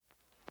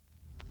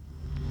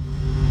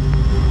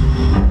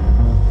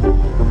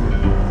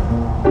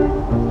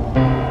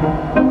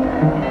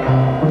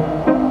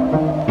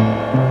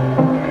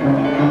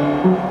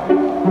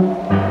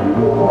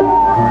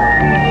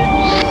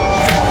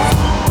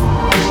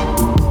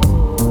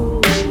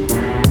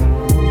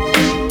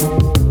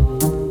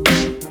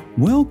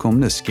welcome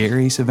to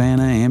Scary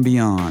Savannah and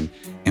Beyond.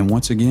 And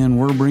once again,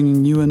 we're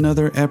bringing you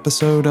another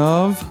episode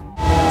of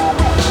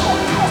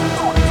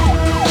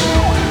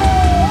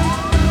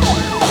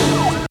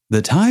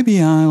the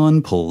Tybee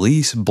Island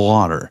Police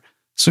Blotter.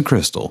 So,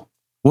 Crystal,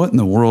 what in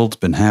the world's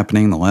been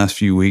happening the last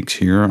few weeks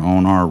here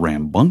on our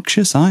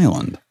rambunctious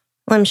island?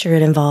 Well, I'm sure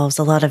it involves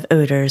a lot of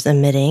odors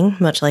emitting,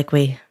 much like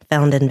we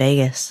found in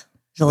Vegas.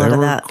 There's a lot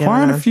of that going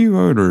on. Quite a few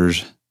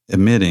odors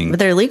emitting. But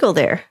they're legal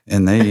there.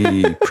 And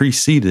they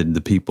preceded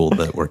the people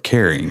that were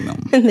carrying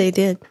them. They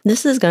did.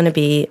 This is going to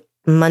be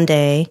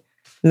Monday,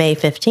 May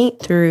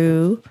 15th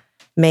through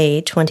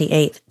May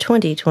 28th,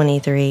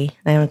 2023.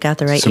 I haven't got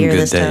the right year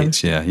this time. Some good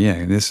dates,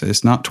 yeah.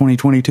 It's not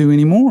 2022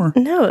 anymore.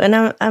 No,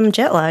 and I'm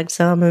jet lagged,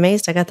 so I'm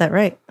amazed I got that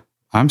right.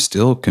 I'm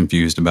still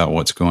confused about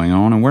what's going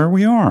on and where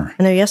we are.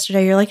 I know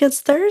yesterday you're like,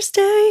 it's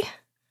Thursday.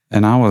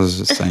 And I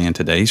was saying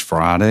today's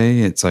Friday.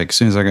 It's like as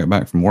soon as I got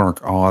back from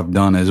work, all I've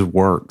done is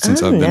work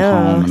since I've been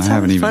home. And I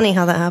haven't even. Funny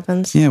how that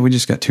happens. Yeah, we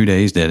just got 2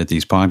 days to edit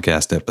these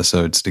podcast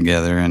episodes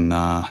together, and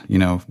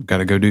got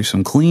to go do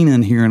some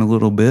cleaning here in a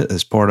little bit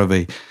as part of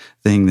a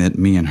thing that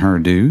me and her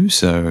do.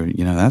 So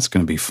that's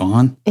going to be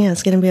fun. Yeah,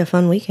 it's going to be a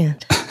fun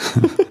weekend.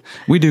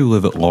 We do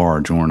live at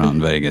large when we're not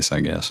in Vegas, I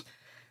guess.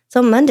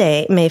 So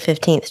Monday, May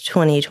 15th,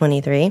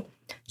 2023.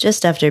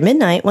 Just after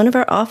midnight, one of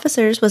our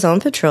officers was on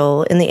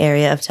patrol in the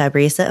area of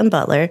Tybee and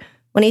Blotter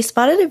when he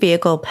spotted a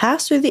vehicle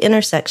pass through the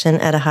intersection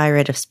at a high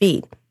rate of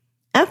speed.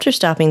 After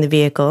stopping the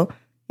vehicle,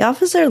 the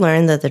officer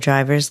learned that the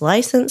driver's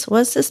license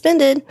was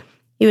suspended.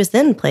 He was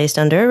then placed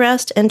under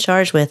arrest and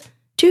charged with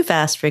too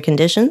fast for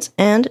conditions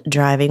and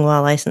driving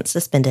while license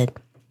suspended.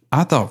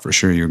 I thought for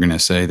sure you were going to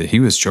say that he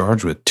was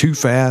charged with too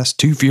fast,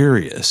 too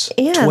furious.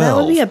 Yeah, 12, that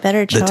would be a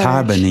better charge. The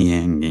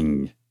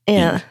Tybee.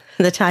 Yeah.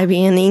 The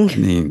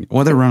Tybee.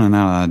 Well, they're running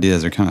out of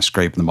ideas. They're kind of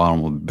scraping the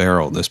bottom of the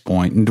barrel at this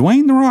point. And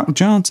Dwayne "The Rock"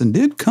 Johnson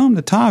did come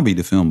to Tybee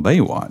to film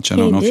Baywatch. I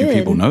don't know if you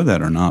people know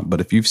that or not,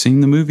 but if you've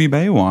seen the movie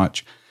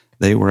Baywatch,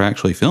 they were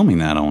actually filming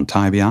that on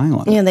Tybee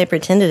Island. Yeah, they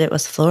pretended it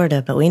was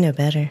Florida, but we know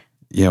better.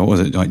 Yeah, what was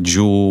it? Like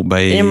Jewel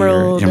Bay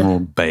Emerald or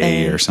Emerald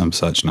Bay or some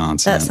such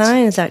nonsense. That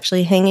sign is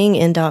actually hanging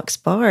in Doc's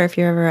Bar. If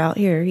you're ever out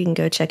here, you can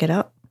go check it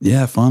out.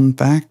 Yeah, fun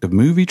fact of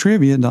movie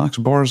trivia, Doc's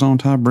Bar's on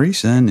Tybee,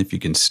 and if you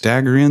can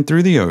stagger in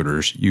through the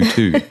odors, you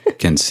too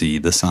can see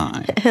the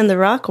sign. And The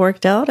Rock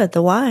worked out at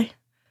the Y.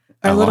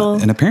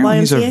 And apparently YMCA.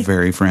 He's a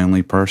very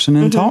friendly person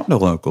and talked to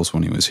locals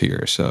when he was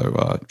here.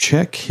 So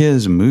check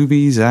his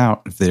movies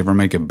out if they ever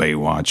make a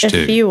Baywatch too.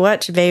 If you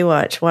watch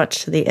Baywatch,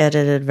 watch the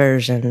edited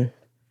version.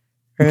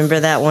 Remember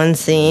that one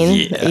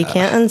scene? Yeah. You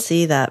can't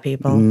unsee that,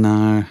 people.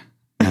 No,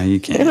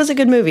 you can't. It was a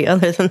good movie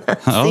other than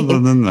that scene. Other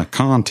than the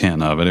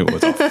content of it, it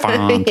was a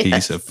fine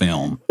piece of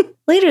film.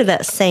 Later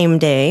that same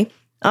day,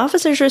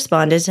 officers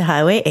responded to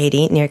Highway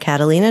 80 near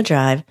Catalina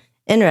Drive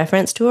in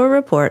reference to a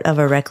report of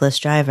a reckless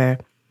driver.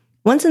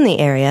 Once in the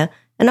area,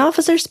 an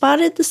officer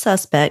spotted the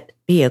suspect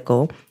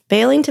vehicle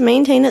failing to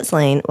maintain its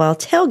lane while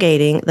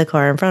tailgating the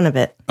car in front of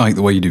it. I like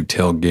the way you do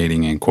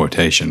tailgating in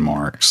quotation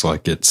marks,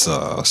 like it's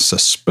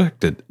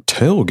suspected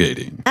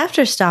tailgating.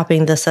 After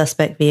stopping the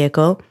suspect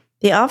vehicle,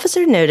 the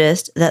officer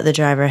noticed that the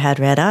driver had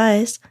red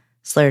eyes,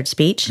 slurred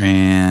speech,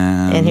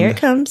 and here it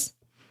comes,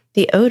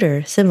 the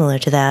odor similar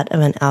to that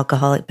of an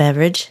alcoholic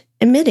beverage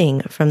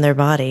emitting from their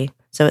body.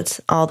 So it's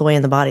all the way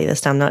in the body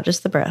this time, not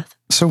just the breath.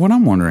 So what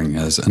I'm wondering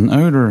is an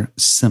odor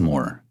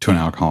similar to an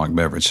alcoholic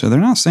beverage. So they're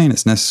not saying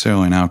it's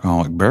necessarily an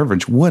alcoholic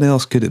beverage. What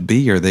else could it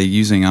be? Are they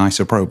using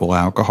isopropyl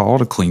alcohol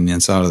to clean the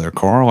inside of their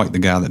car like the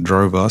guy that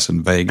drove us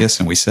in Vegas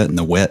and we sat in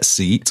the wet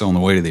seats on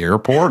the way to the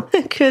airport?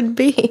 It could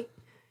be.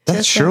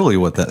 That's surely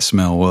what that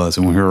smell was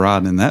when we were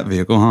riding in that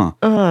vehicle, huh?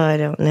 Oh, I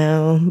don't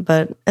know.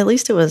 But at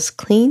least it was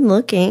clean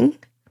looking.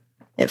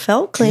 It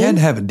felt clean. He had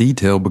to have a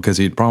detail because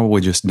he'd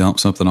probably just dumped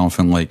something off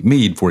in Lake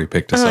Mead before he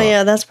picked us up. Oh,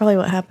 yeah, that's probably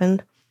what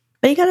happened.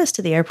 But he got us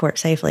to the airport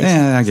safely.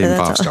 Yeah, I gave him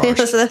 5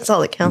 stars. So that's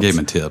all that counts. Gave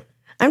him a tip.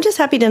 I'm just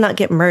happy to not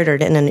get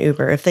murdered in an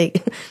Uber. If they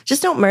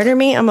just don't murder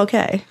me, I'm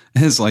okay.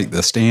 It's like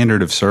the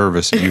standard of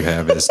service you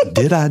have is,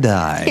 did I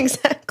die?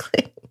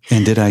 Exactly.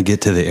 And did I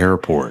get to the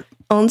airport?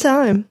 On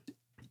time.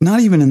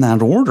 Not even in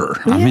that order.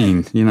 Yeah. I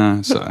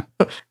mean, so.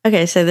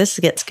 Okay, so this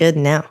gets good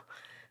now.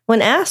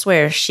 When asked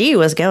where she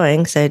was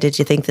going, so did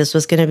you think this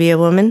was going to be a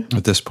woman?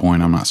 At this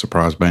point, I'm not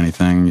surprised by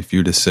anything. If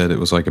you'd have said it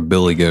was like a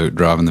billy goat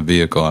driving the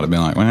vehicle, I'd have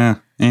been like,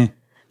 well, eh.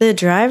 The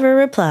driver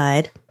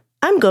replied,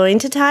 I'm going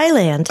to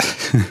Thailand.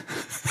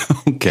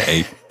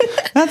 Okay,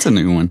 that's a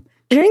new one.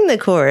 During the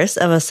course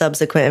of a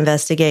subsequent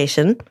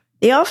investigation,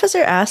 the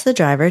officer asked the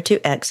driver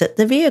to exit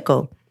the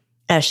vehicle.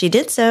 As she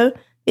did so,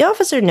 the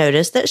officer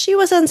noticed that she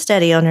was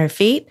unsteady on her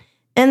feet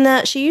and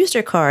that she used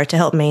her car to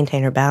help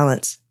maintain her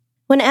balance.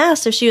 When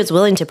asked if she was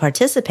willing to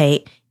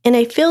participate in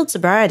a field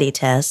sobriety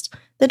test,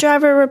 the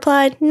driver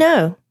replied,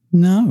 no.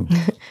 No.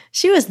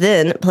 She was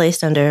then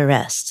placed under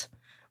arrest.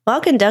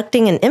 While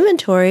conducting an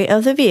inventory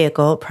of the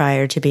vehicle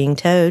prior to being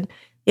towed,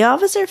 the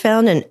officer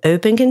found an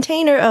open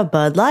container of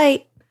Bud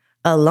Light,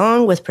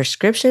 along with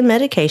prescription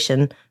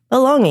medication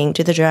belonging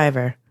to the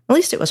driver. At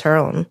least it was her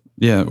own.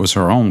 Yeah, it was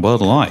her own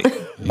Bud Light.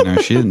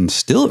 She didn't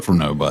steal it from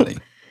nobody.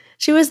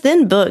 She was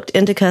then booked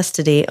into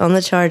custody on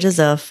the charges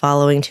of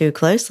following too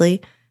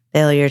closely,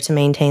 failure to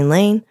maintain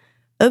lane,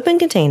 open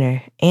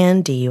container,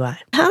 and DUI.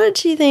 How did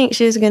she think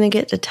she was going to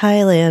get to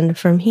Thailand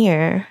from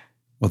here?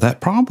 Well,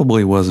 that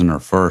probably wasn't her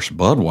first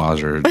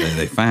Budweiser that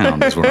they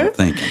found, is what I'm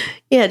thinking.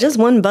 Yeah, just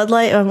one Bud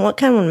Light. What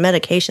kind of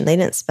medication? They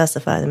didn't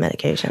specify the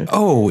medication.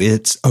 Oh,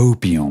 it's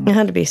opium. It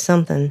had to be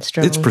something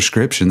strong. It's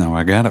prescription, though.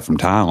 I got it from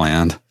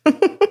Thailand.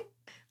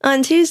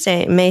 On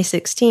Tuesday, May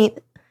 16th,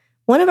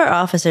 one of our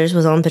officers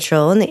was on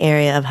patrol in the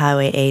area of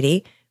Highway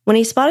 80 when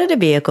he spotted a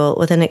vehicle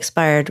with an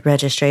expired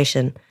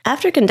registration.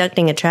 After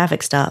conducting a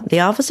traffic stop,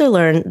 the officer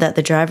learned that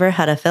the driver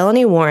had a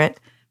felony warrant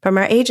from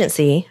our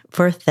agency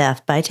for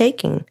theft by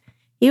taking.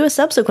 He was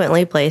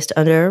subsequently placed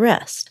under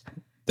arrest.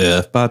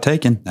 Theft by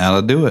taking.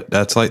 That'll do it.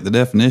 That's like the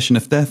definition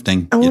of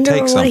thefting. I wonder you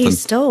take what something. he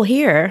stole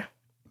here.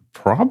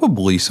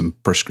 Probably some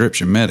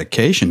prescription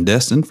medication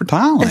destined for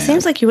Thailand. It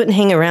seems like you wouldn't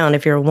hang around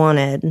if you're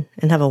wanted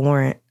and have a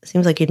warrant. It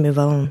seems like you'd move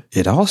on.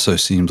 It also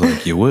seems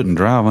like you wouldn't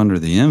drive under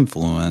the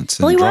influence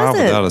and drive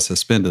without a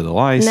suspended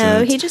license.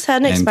 No, he just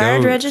had an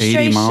expired registration.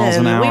 80 miles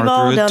an hour We've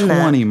all done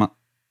that.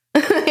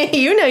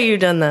 You know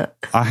you've done that.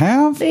 I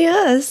have?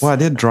 Yes. Well, I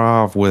did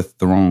drive with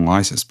the wrong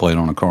license plate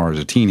on a car as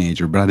a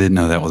teenager, but I didn't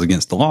know that was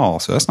against the law,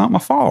 so that's not my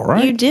fault,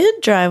 right? You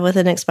did drive with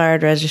an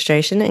expired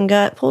registration and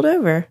got pulled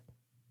over.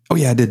 Oh,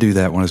 yeah, I did do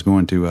that when I was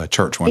going to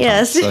church one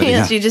time. So,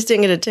 yes, you just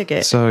didn't get a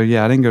ticket. So,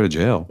 yeah, I didn't go to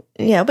jail.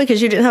 Yeah,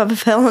 because you didn't have a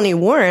felony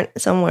warrant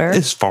somewhere.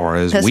 As far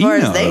as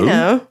they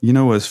know. You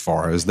know, as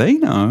far as they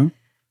know.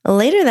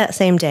 Later that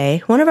same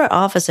day, one of our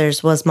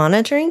officers was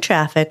monitoring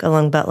traffic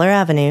along Butler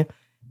Avenue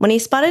when he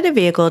spotted a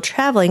vehicle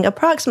traveling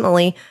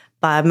approximately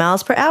 5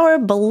 miles per hour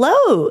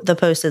below the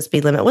posted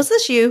speed limit. Was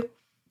this you?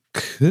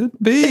 Could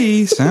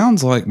be.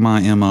 Sounds like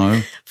my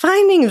MO.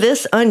 Finding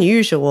this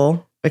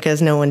unusual,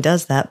 because no one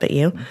does that but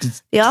you,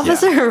 the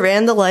officer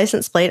ran the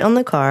license plate on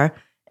the car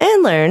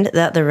and learned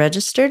that the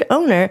registered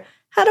owner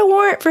had a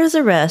warrant for his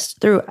arrest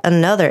through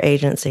another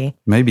agency.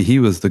 Maybe he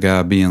was the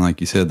guy being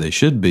like you said they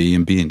should be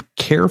and being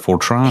careful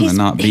trying to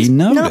not be noticed.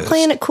 He's not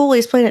playing it cool.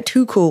 He's playing it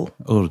too cool.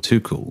 A little too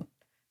cool.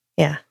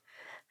 Yeah.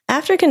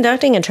 After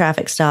conducting a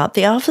traffic stop,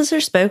 the officer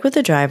spoke with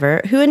the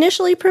driver, who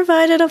initially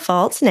provided a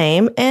false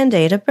name and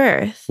date of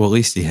birth. Well, at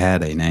least he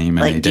had a name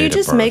and a date of birth. Do you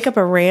just make up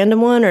a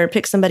random one or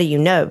pick somebody you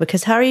know?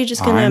 Because how are you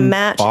just going to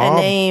match Bob a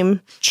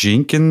name?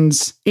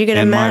 Jenkins. You're going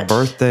to match. My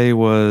birthday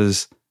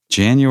was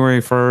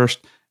January 1st,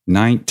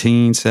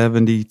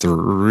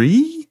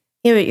 1973.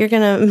 Yeah, but you're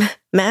going to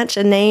match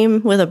a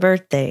name with a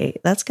birthday.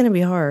 That's going to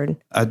be hard.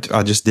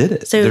 I just did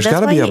it. So there's got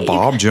to be a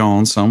Bob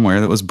Jones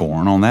somewhere that was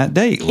born on that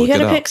date. You got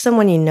to pick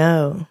someone you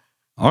know.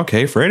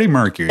 Okay, Freddie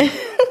Mercury.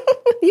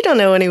 You don't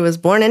know when he was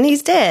born, and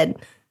he's dead.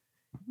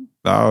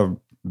 I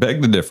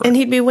beg to differ. And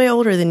he'd be way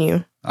older than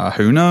you.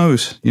 Who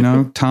knows? You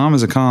know, time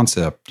is a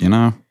concept, you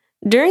know?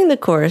 During the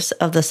course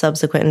of the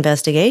subsequent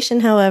investigation,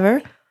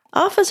 however,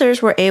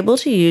 officers were able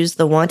to use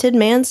the wanted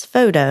man's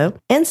photo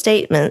and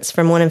statements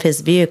from one of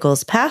his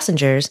vehicle's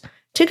passengers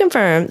to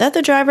confirm that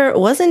the driver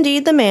was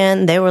indeed the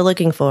man they were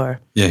looking for.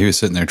 Yeah, he was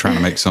sitting there trying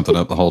to make something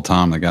up the whole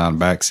time. The guy in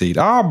the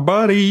backseat,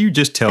 buddy, you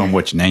just tell him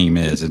what your name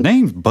is. His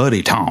name's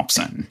Buddy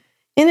Thompson.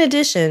 In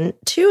addition,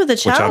 two of the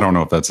Which I don't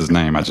know if that's his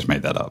name. I just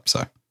made that up,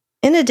 so.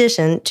 In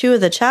addition, two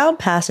of the child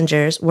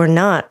passengers were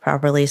not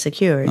properly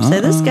secured.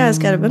 So this guy's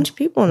got a bunch of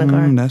people in the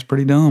car. That's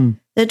pretty dumb.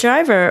 The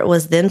driver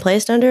was then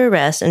placed under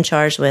arrest and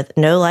charged with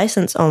no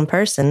license on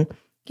person,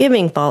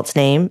 giving false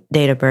name,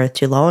 date of birth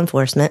to law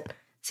enforcement,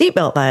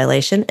 seatbelt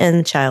violation,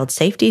 and child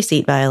safety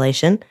seat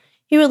violation.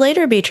 He would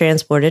later be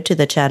transported to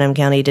the Chatham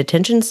County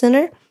Detention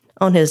Center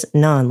on his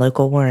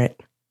non-local warrant.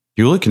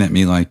 You're looking at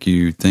me like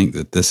you think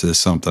that this is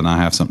something I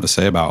have something to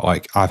say about.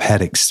 Like, I've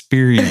had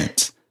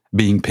experience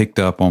being picked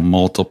up on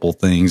multiple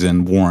things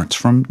and warrants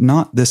from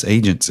not this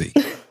agency.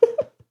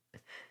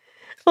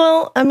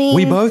 Well, I mean,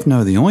 we both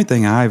know the only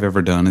thing I've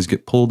ever done is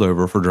get pulled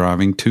over for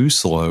driving too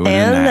slow in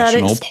a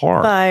national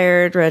park.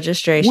 Expired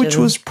registration. Which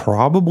was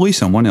probably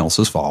someone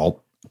else's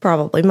fault.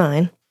 Probably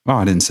mine. Well,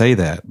 I didn't say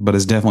that, but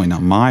it's definitely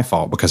not my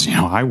fault because,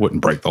 I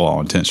wouldn't break the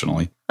law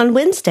intentionally. On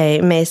Wednesday,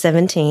 May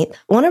 17th,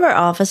 one of our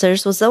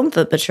officers was on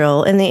foot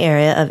patrol in the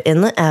area of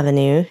Inlet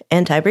Avenue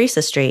and Tybee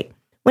Street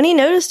when he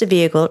noticed a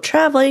vehicle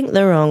traveling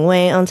the wrong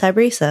way on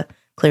Tybee.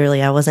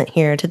 Clearly, I wasn't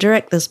here to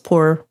direct this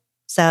poor,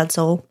 sad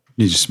soul.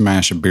 You just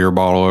smash a beer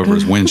bottle over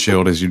his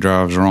windshield as you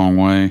drive the wrong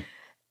way.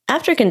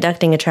 After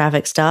conducting a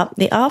traffic stop,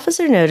 the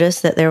officer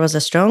noticed that there was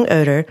a strong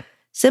odor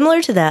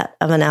similar to that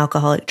of an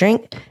alcoholic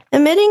drink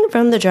emitting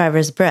from the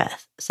driver's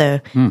breath. So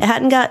it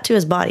hadn't got to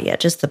his body yet,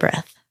 just the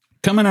breath.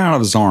 Coming out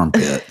of his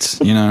armpits.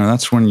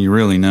 That's when you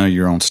really know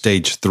you're on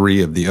stage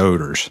 3 of the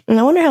odors. And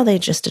I wonder how they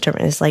just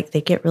determine. It's like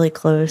they get really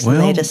close and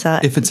they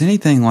decide. If it's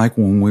anything like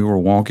when we were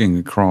walking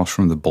across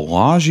from the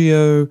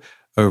Bellagio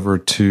over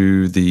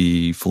to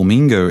the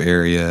Flamingo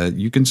area,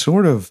 you can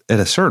sort of, at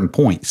a certain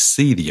point,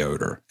 see the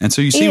odor. And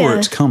so you see where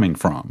it's coming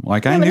from.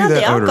 Like, I knew that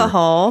the odor.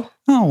 Alcohol.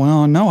 Oh,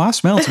 well, no, I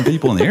smelled some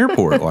people in the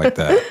airport like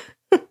that.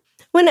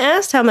 When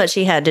asked how much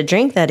he had to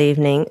drink that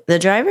evening, the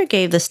driver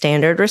gave the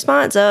standard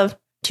response of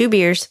 2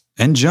 beers.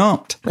 And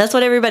jumped. That's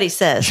what everybody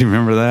says. You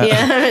remember that?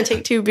 Yeah, I'm going to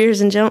take 2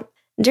 beers and jump.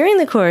 During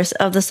the course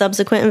of the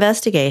subsequent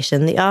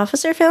investigation, the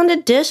officer found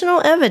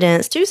additional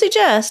evidence to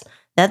suggest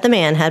that the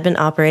man had been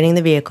operating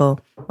the vehicle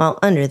while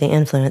under the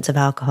influence of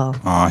alcohol.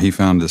 He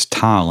found his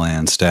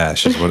Thailand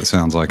stash, is what it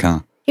sounds like, huh?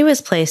 He was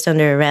placed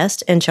under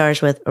arrest and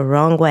charged with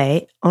wrong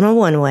way on a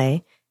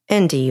one-way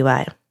and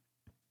DUI.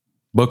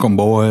 Book 'em,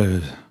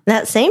 boys.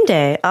 That same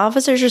day,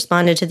 officers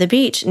responded to the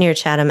beach near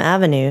Chatham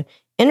Avenue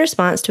in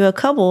response to a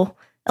couple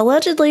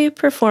allegedly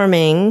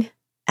performing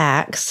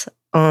acts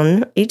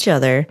on each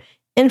other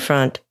in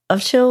front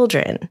of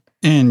children.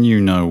 And you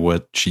know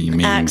what she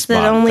means acts by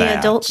that only that.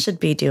 adults should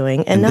be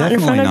doing and not in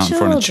front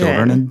of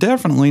children. And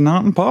definitely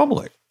not in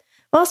public.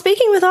 While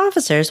speaking with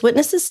officers,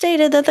 witnesses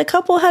stated that the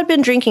couple had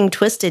been drinking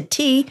twisted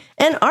tea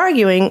and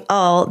arguing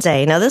all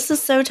day. Now, this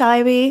is so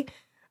Tybee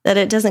that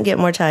it doesn't get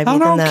more Tybee than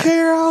that. I don't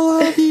care. I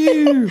love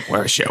you.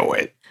 Well, show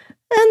it.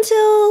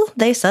 Until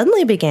they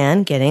suddenly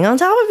began getting on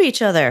top of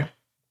each other.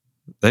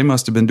 They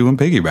must have been doing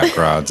piggyback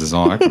rides is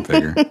all I can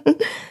figure.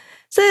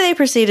 So they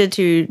proceeded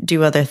to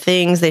do other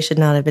things they should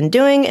not have been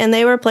doing, and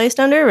they were placed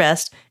under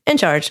arrest and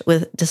charged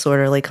with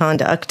disorderly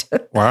conduct.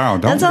 Wow,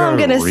 That's all I'm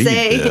going to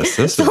say.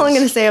 That's all I'm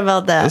going to say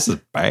about that. This is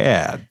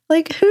bad.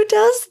 Like, who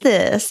does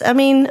this? I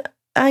mean,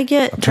 I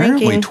get apparently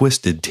drinking.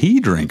 Twisted tea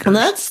drinkers.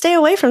 Let's stay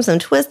away from some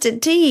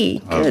twisted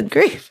tea. Good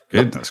grief.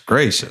 Goodness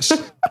gracious.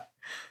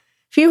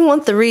 If you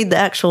want to read the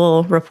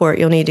actual report,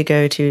 you'll need to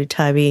go to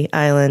Tybee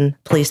Island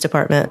Police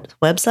Department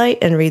website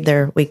and read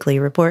their weekly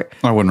report.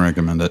 I wouldn't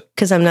recommend it.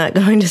 Because I'm not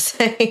going to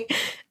say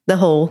the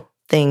whole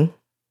thing.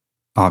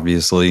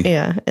 Obviously.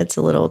 Yeah, it's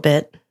a little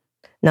bit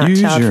not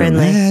Use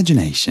child-friendly. Your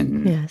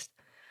imagination. Yes.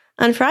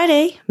 On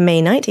Friday,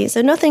 May 19th,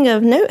 so nothing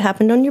of note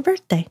happened on your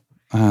birthday.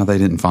 They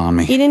didn't find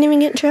me. You didn't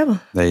even get in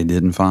trouble. They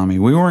didn't find me.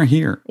 We weren't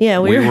here. Yeah,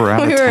 we were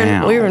out of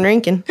town. We were in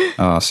Rincon.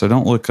 So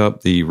don't look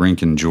up the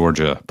Rincon,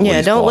 Georgia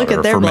police don't look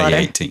at their for blotter.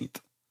 May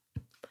 18th.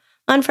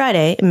 On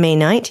Friday, May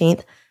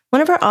 19th,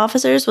 one of our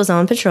officers was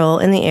on patrol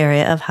in the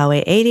area of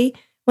Highway 80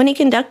 when he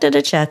conducted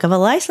a check of a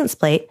license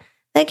plate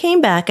that came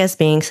back as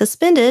being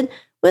suspended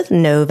with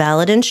no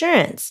valid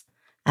insurance.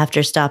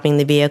 After stopping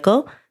the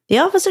vehicle, the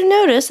officer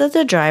noticed that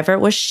the driver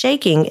was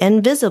shaking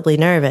and visibly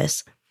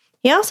nervous.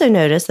 He also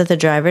noticed that the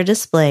driver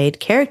displayed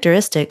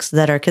characteristics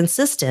that are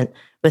consistent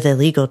with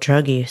illegal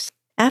drug use.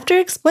 After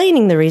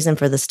explaining the reason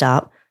for the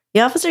stop,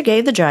 the officer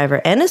gave the driver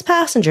and his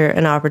passenger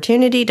an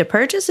opportunity to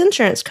purchase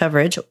insurance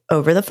coverage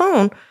over the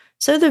phone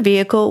so the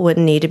vehicle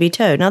wouldn't need to be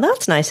towed. Now,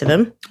 that's nice of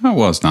him. That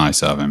was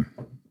nice of him.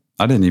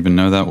 I didn't even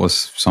know that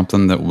was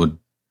something that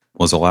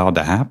was allowed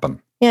to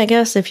happen. Yeah, I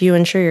guess if you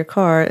insure your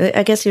car,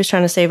 I guess he was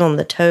trying to save on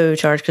the tow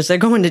charge because they're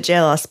going to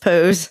jail, I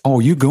suppose. Oh,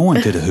 you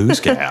going to the who's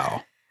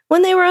gal?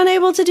 When they were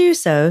unable to do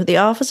so, the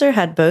officer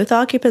had both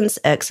occupants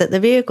exit the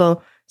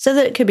vehicle so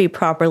that it could be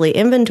properly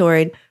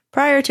inventoried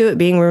prior to it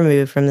being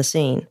removed from the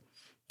scene.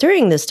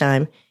 During this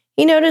time,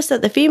 he noticed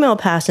that the female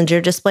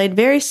passenger displayed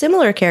very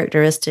similar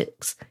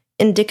characteristics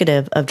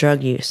indicative of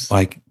drug use.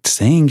 Like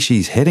saying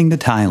she's heading to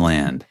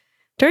Thailand.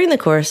 During the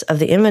course of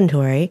the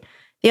inventory,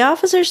 the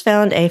officers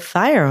found a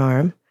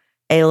firearm,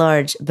 a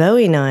large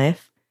Bowie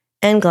knife,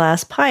 and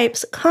glass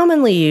pipes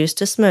commonly used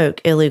to smoke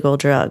illegal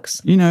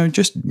drugs. You know,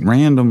 just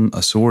random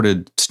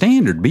assorted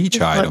standard beach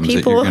items that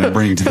you're going to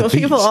bring to the beach.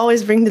 People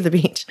always bring to the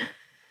beach.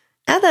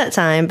 At that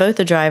time, both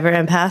the driver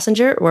and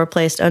passenger were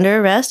placed under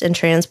arrest and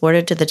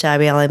transported to the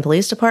Tybee Island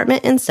Police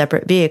Department in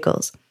separate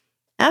vehicles.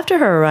 After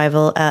her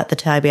arrival at the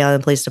Tybee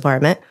Island Police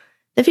Department,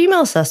 the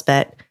female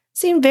suspect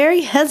seemed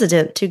very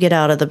hesitant to get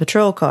out of the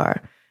patrol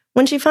car.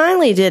 When she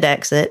finally did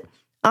exit,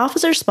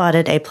 officers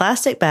spotted a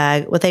plastic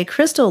bag with a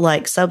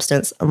crystal-like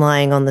substance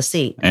lying on the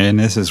seat. And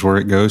this is where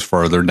it goes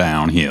further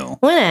downhill.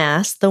 When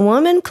asked, the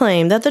woman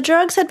claimed that the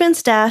drugs had been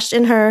stashed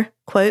in her,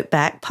 quote,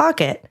 back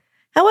pocket.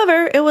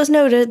 However, it was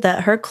noted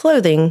that her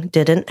clothing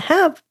didn't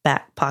have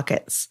back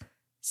pockets.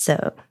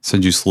 So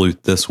did you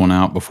sleuth this one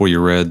out before you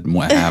read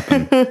what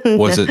happened?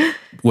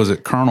 Was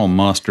it Colonel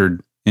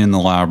Mustard in the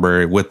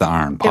library with the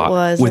iron pot? It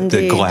was, with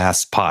indeed. the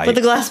glass pipe. With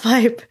the glass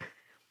pipe.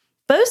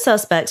 Both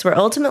suspects were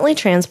ultimately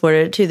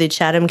transported to the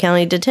Chatham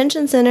County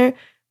Detention Center,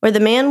 where the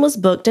man was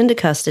booked into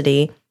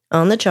custody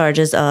on the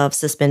charges of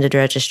suspended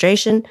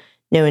registration,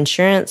 no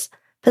insurance,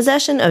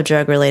 possession of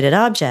drug-related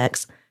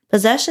objects,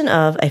 possession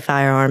of a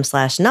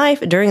firearm/knife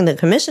during the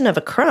commission of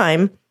a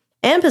crime,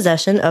 and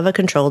possession of a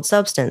controlled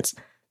substance.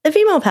 The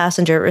female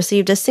passenger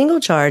received a single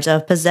charge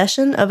of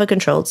possession of a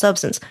controlled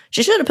substance.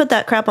 She should have put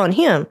that crap on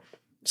him.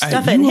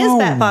 Stuff it in his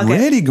back pocket.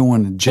 Already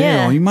going to jail.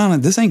 Yeah. You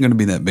mind? This ain't going to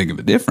be that big of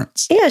a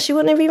difference. Yeah, she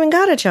wouldn't have even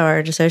got a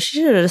charge, so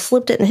she should have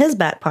slipped it in his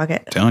back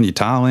pocket. Telling you,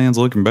 Thailand's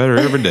looking better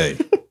every day.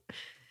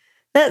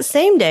 That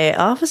same day,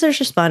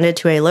 officers responded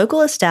to a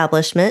local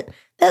establishment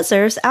that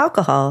serves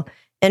alcohol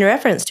in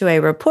reference to a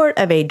report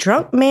of a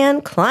drunk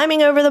man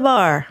climbing over the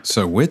bar.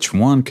 So which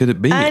one could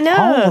it be? I know.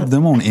 All of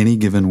them on any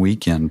given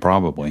weekend,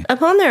 probably.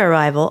 Upon their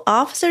arrival,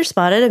 officers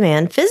spotted a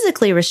man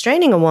physically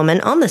restraining a woman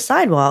on the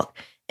sidewalk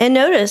and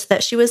noticed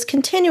that she was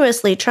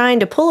continuously trying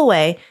to pull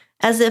away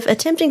as if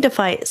attempting to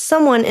fight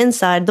someone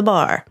inside the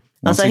bar.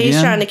 So he's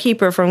trying to keep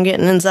her from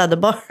getting inside the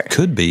bar.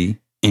 Could be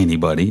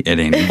anybody at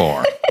any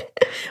bar.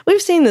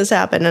 We've seen this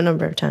happen a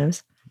number of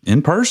times.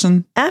 In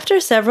person. After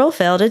several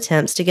failed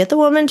attempts to get the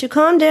woman to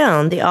calm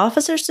down, the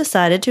officers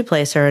decided to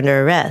place her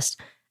under arrest.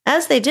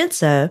 As they did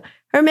so,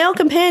 her male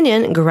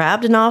companion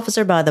grabbed an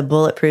officer by the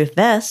bulletproof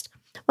vest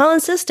while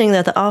insisting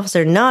that the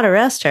officer not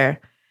arrest her.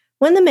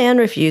 When the man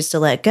refused to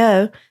let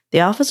go,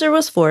 the officer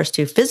was forced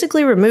to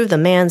physically remove the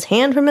man's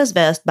hand from his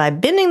vest by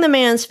bending the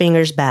man's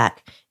fingers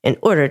back in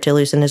order to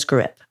loosen his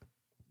grip.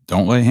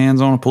 Don't lay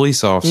hands on a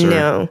police officer.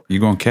 No. You're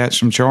going to catch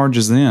some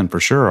charges then, for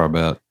sure, I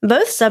bet.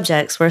 Both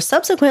subjects were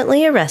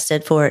subsequently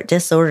arrested for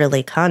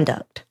disorderly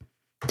conduct.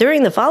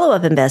 During the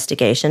follow-up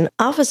investigation,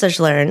 officers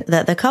learned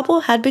that the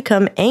couple had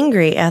become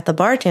angry at the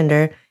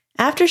bartender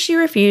after she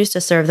refused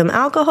to serve them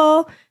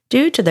alcohol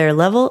due to their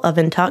level of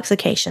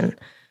intoxication.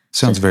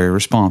 Sounds very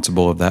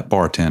responsible of that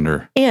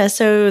bartender. Yeah,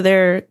 so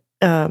their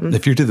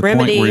if you're to the point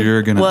where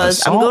you're going to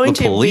assault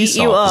the police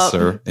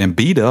officer and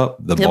beat up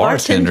the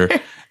bartender.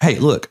 Hey,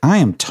 look, I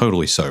am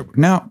totally sober.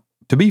 Now,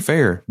 to be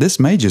fair, this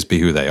may just be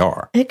who they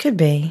are. It could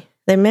be.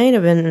 They may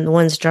have been the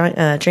ones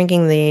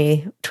drinking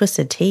the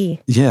twisted tea.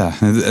 Yeah,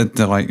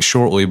 like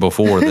shortly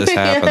before this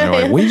happened, they're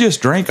like, we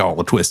just drank all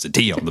the twisted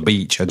tea on the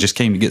beach. I just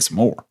came to get some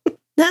more.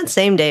 That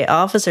same day,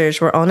 officers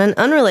were on an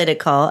unrelated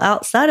call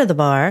outside of the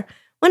bar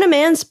when a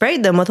man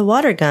sprayed them with a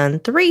water gun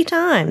 3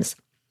 times.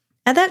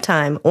 At that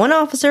time, one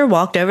officer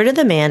walked over to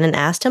the man and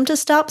asked him to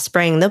stop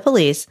spraying the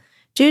police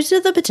due to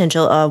the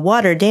potential of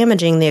water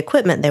damaging the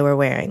equipment they were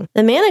wearing.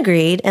 The man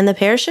agreed, and the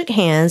pair shook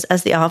hands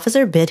as the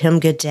officer bid him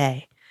good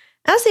day.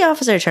 As the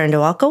officer turned to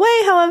walk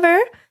away, however,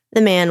 the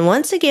man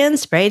once again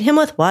sprayed him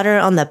with water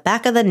on the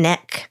back of the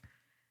neck.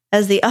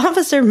 As the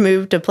officer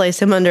moved to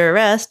place him under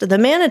arrest, the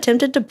man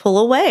attempted to pull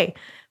away,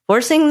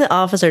 forcing the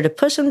officer to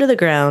push him to the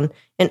ground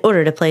in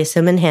order to place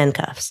him in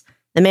handcuffs.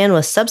 The man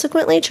was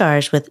subsequently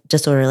charged with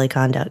disorderly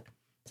conduct.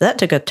 So that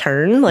took a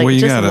turn. Well,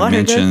 you got to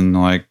mention,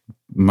 like,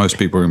 most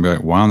people are going to be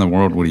like, why in the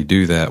world would he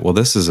do that? Well,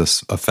 this is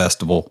a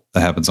festival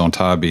that happens on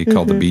Tybee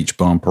called the Beach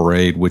Bum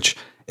Parade, which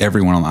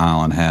everyone on the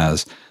island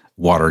has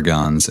water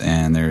guns,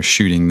 and they're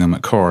shooting them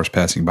at cars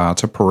passing by.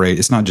 It's a parade.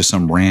 It's not just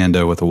some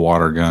rando with a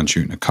water gun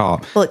shooting a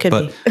cop. Well, it could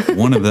be.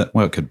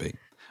 It could be.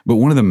 But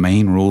one of the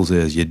main rules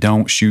is you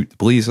don't shoot the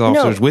police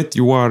officers with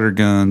your water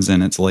guns,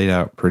 and it's laid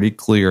out pretty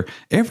clear.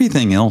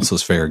 Everything else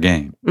is fair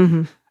game.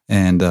 Mm-hmm.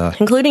 And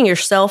including your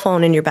cell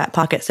phone in your back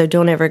pocket. So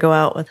don't ever go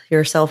out with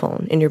your cell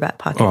phone in your back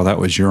pocket. Oh, that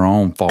was your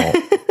own fault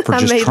for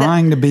just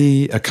trying to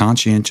be a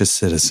conscientious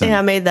citizen. Yeah,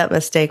 I made that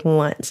mistake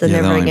once and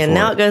never again.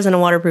 Now it goes in a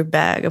waterproof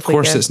bag. Of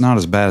course, it's not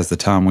as bad as the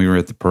time we were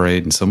at the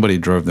parade and somebody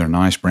drove their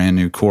nice brand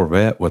new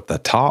Corvette with the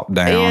top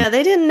down. Yeah,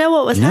 they didn't know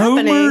what was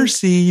happening. No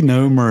mercy.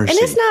 And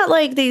it's not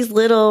like these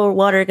little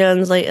water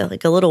guns,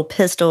 like a little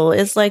pistol.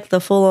 It's like the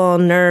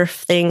full-on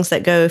Nerf things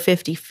that go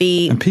 50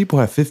 feet. And people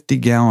have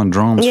 50-gallon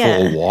drums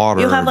full of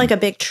water. You'll have like a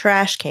big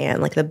trash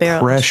can, like the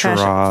barrel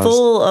pressurized,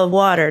 full of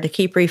water to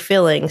keep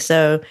refilling,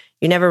 so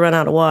you never run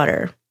out of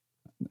water.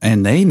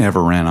 And they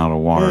never ran out of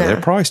water. No.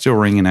 They're probably still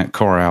wringing that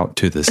car out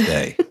to this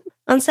day.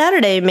 On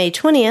Saturday, May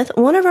 20th,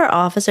 one of our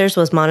officers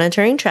was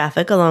monitoring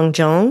traffic along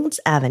Jones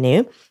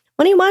Avenue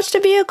when he watched a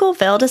vehicle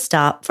fail to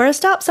stop for a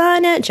stop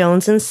sign at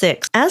Jones and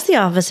 6th. As the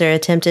officer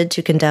attempted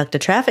to conduct a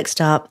traffic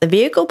stop, the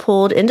vehicle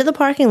pulled into the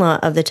parking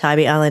lot of the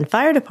Tybee Island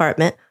Fire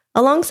Department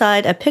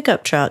alongside a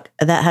pickup truck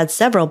that had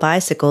several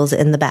bicycles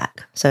in the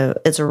back. So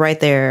it's right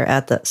there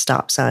at the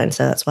stop sign,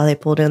 so that's why they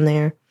pulled in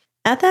there.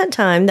 At that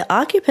time, the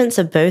occupants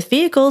of both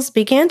vehicles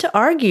began to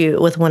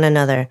argue with one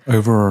another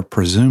over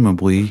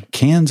presumably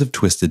cans of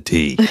twisted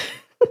tea.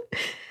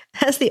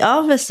 As the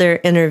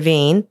officer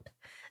intervened,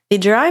 the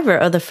driver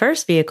of the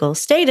first vehicle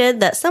stated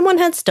that someone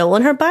had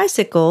stolen her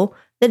bicycle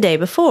the day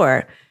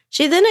before.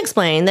 She then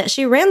explained that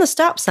she ran the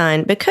stop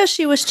sign because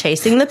she was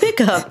chasing the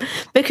pickup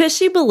because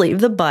she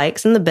believed the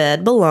bikes and the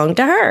bed belonged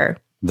to her.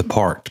 The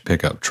parked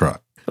pickup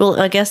truck. Well,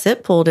 I guess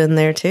it pulled in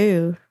there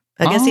too.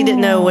 I guess he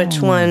didn't know which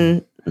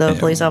one the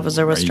police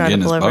officer was trying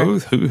to pull over.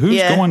 Both?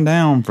 Who's going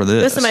down for this?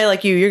 There's somebody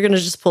like you. You're going to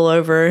just pull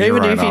over,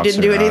 even if you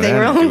didn't do anything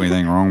wrong. I didn't do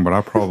anything wrong, but I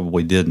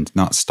probably did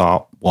not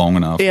stop long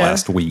enough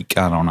last week.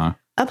 I don't know.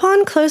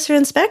 Upon closer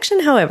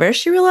inspection, however,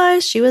 she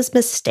realized she was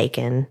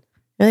mistaken.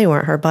 They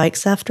weren't her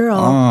bikes after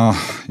all.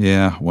 Oh,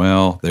 yeah.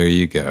 Well, there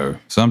you go.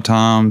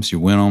 Sometimes you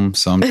win them.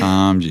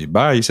 Sometimes you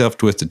buy yourself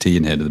twisted tea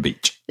and head to the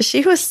beach.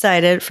 She was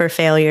cited for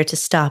failure to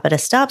stop at a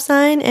stop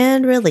sign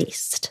and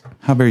released.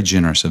 How very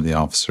generous of the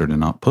officer to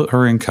not put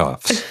her in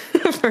cuffs.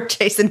 For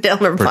chasing down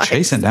her bikes. For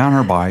chasing down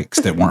her bikes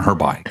that weren't her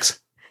bikes.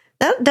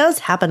 That does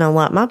happen a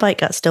lot. My bike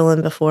got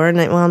stolen before, and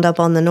it wound up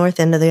on the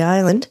north end of the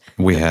island.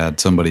 We had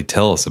somebody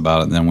tell us about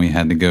it, and then we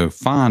had to go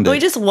find it. We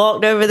just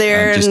walked over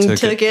there and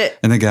took it.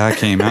 And the guy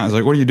came out. He's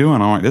like, "What are you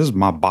doing?" I'm like, "This is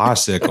my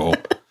bicycle."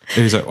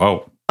 He's like,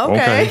 "Oh,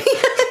 okay."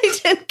 He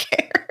didn't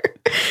care.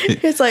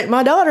 It's like,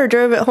 my daughter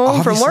drove it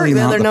home from work the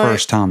other night. Not the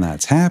first time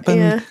that's happened.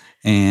 Yeah.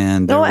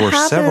 And there were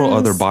several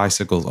other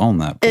bicycles on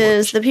that porch.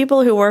 Is the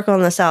people who work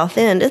on the south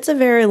end, it's a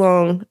very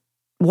long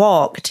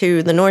walk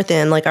to the north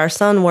end. Like our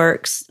son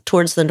works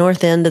towards the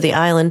north end of the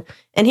island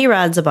and he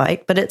rides a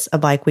bike, but it's a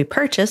bike we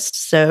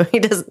purchased, so he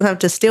doesn't have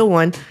to steal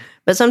one.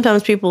 But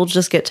sometimes people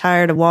just get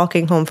tired of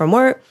walking home from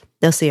work.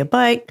 They'll see a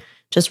bike,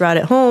 just ride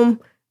it home,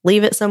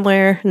 leave it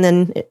somewhere, and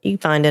then you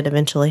find it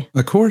eventually.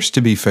 Of course,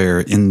 to be fair,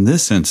 in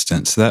this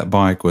instance, that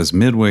bike was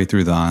midway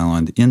through the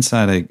island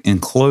inside an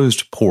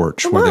enclosed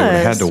porch where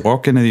they had to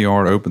walk into the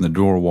yard, open the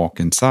door, walk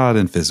inside,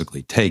 and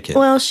physically take it.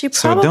 Well, she probably...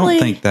 So I don't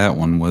think that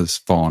one was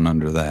falling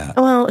under that.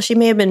 Well, she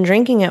may have been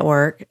drinking at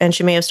work, and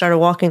she may have started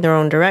walking the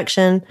wrong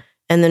direction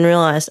and then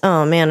realized,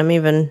 oh, man, I'm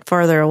even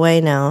farther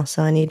away now,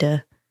 so I need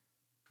to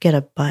get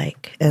a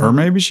bike. Or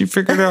maybe she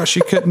figured out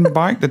she couldn't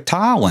bike to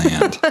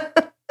Thailand.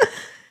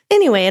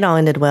 Anyway, it all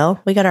ended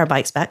well. We got our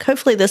bikes back.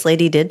 Hopefully this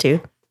lady did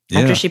too.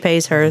 After she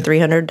pays her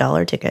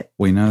 $300 ticket.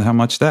 We know how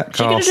much that costs.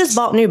 She could have just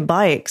bought new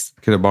bikes.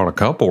 Could have bought a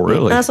couple,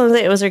 really. That's what I'm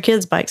saying. It was her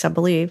kids' bikes, I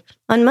believe.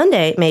 On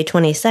Monday, May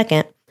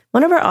 22nd,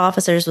 one of our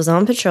officers was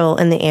on patrol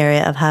in the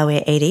area of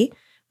Highway 80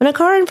 when a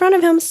car in front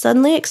of him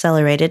suddenly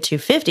accelerated to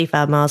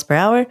 55 miles per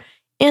hour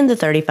in the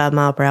 35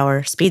 mile per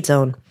hour speed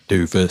zone.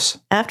 Doofus.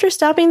 After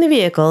stopping the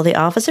vehicle, the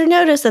officer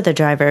noticed that the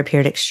driver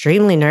appeared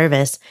extremely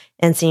nervous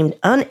and seemed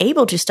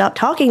unable to stop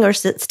talking or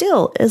sit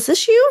still. Is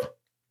this you?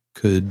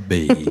 Could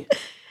be.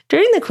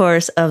 During the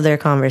course of their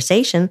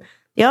conversation,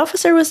 the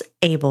officer was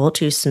able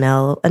to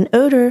smell an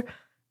odor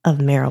of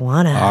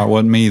marijuana. It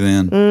wasn't me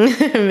then.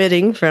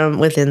 Emitting from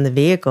within the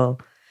vehicle.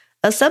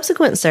 A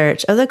subsequent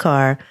search of the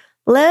car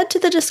led to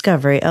the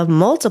discovery of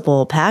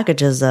multiple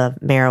packages of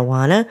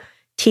marijuana,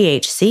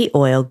 THC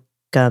oil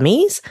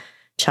gummies,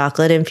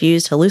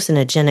 chocolate-infused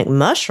hallucinogenic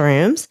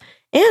mushrooms,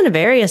 and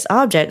various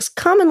objects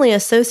commonly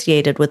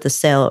associated with the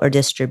sale or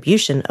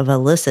distribution of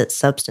illicit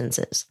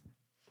substances.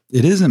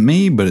 It isn't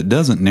me, but it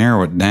doesn't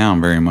narrow it down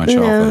very much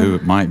off of who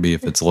it might be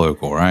if it's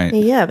local, right?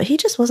 Yeah, but he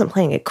just wasn't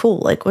playing it cool.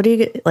 Like, what do you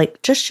get?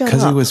 Like, just shut up.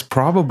 Because he was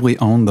probably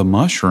on the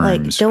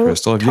mushrooms,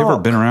 Crystal. Have you ever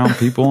been around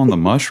people on the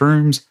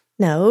mushrooms?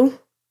 No.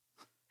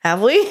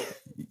 Have we?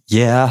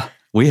 Yeah,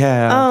 we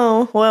have.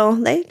 Oh, well,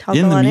 they talk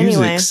a lot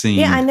anyway. Scene.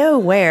 Yeah, I know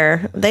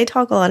where. They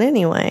talk a lot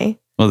anyway.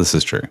 Well, this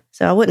is true.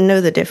 So I wouldn't know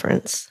the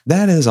difference.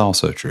 That is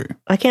also true.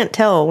 I can't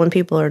tell when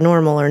people are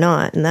normal or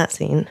not in that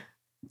scene.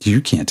 You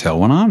can't tell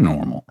when I'm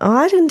normal. Oh,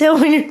 I can tell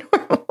when you're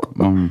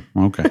normal.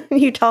 Okay.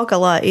 You talk a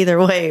lot either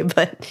way,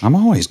 but... I'm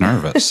always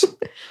nervous.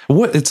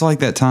 It's like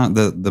that time,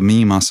 the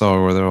meme I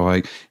saw where they're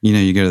like,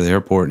 you go to the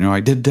airport and you're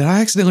like, did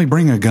I accidentally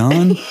bring a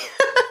gun?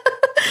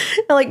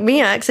 Like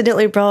me, I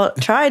accidentally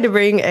tried to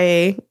bring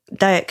a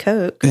Diet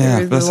Coke.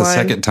 Yeah, that's the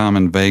second time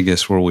in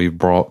Vegas where we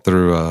brought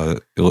through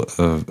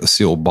a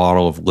sealed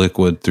bottle of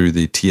liquid through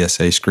the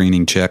TSA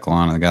screening check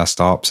line. And the guy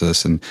stops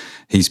us and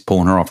he's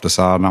pulling her off the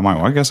side. And I'm like,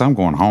 well, I guess I'm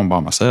going home by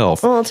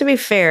myself. Well, to be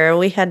fair,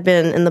 we had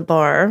been in the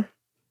bar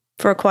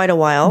for quite a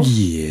while.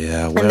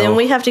 Yeah. Well, and then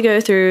we have to go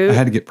through... I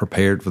had to get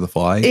prepared for the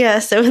flight. Yeah,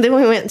 so then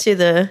we went to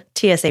the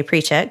TSA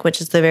pre-check,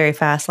 which is the very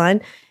fast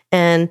line.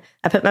 And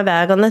I put my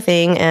bag on the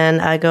thing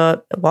and I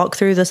walk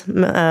through the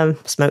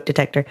smoke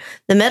detector,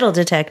 the metal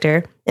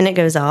detector, and it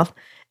goes off.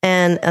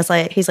 And I was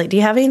like, he's like, do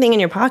you have anything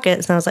in your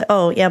pockets? And I was like,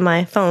 oh, yeah,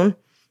 my phone.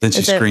 Then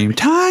she screamed,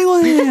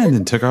 Thailand,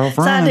 and took off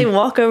running. So I had to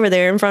walk over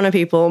there in front of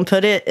people and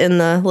put it in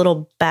the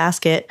little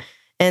basket.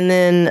 And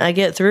then I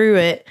get through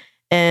it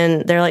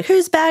and they're like,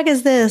 whose bag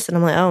is this? And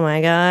I'm like, oh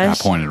my gosh.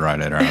 I pointed right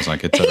at her. I was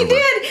like, it's he over.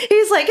 Did.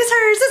 He's like, it's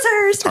hers, it's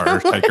hers.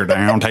 It's hers.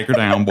 Take her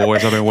down,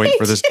 boys. I've been waiting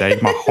for this day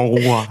my whole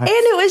life. And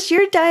it was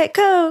your Diet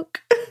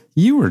Coke.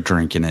 You were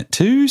drinking it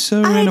too,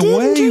 so in a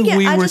way we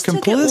were complicit.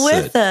 Took it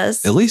with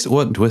us. At least it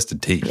wasn't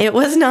Twisted Tea. It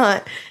was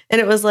not.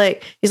 And it was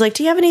like, he's like,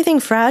 do you have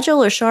anything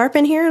fragile or sharp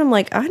in here? And I'm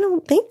like, I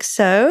don't think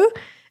so.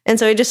 And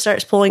so he just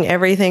starts pulling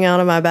everything out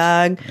of my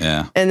bag.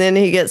 Yeah. And then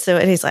he gets to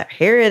it and he's like,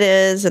 here it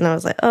is. And I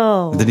was like,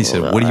 oh. And then he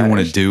said, what do you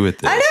want to do with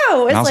this? I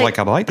know. And I was like,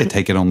 I'd like to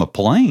take it on the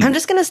plane. I'm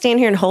just going to stand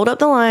here and hold up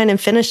the line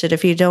and finish it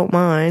if you don't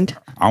mind.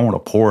 I want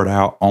to pour it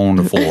out on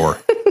the floor.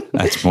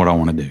 That's what I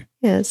want to do.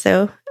 Yeah.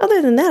 So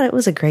other than that, it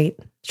was a great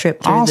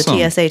trip through the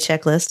TSA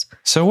checklist.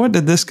 So what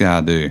did this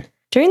guy do?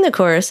 During the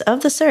course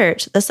of the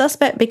search, the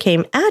suspect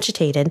became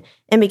agitated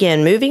and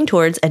began moving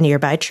towards a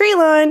nearby tree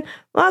line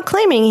while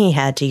claiming he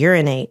had to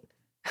urinate.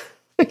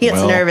 He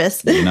gets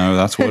nervous.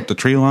 That's what the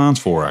tree line's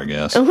for, I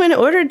guess. When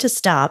ordered to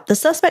stop, the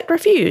suspect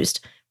refused,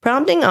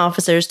 prompting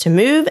officers to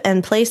move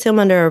and place him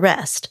under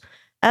arrest.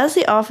 As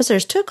the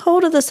officers took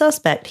hold of the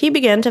suspect, he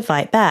began to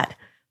fight back,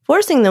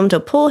 forcing them to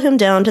pull him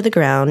down to the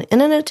ground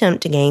in an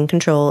attempt to gain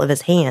control of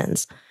his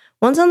hands.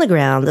 Once on the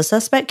ground, the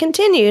suspect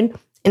continued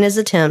in his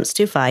attempts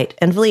to fight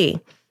and flee,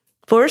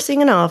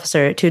 forcing an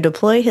officer to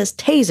deploy his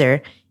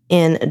taser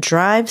in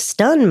drive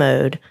stun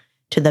mode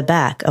to the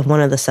back of one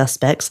of the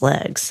suspect's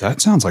legs.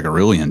 That sounds like a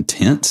really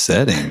intense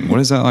setting. What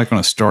is that like on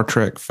a Star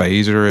Trek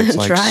phaser? It's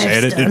like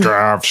set it to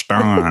drive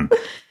stun.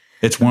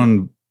 It's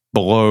one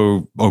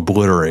below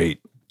obliterate.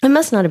 It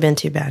must not have been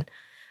too bad.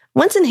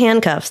 Once in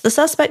handcuffs, the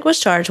suspect was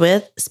charged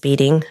with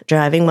speeding,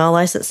 driving while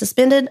license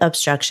suspended,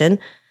 obstruction,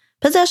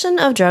 possession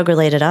of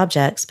drug-related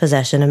objects,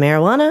 possession of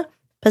marijuana,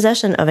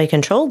 possession of a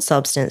controlled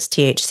substance,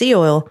 THC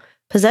oil,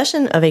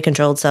 possession of a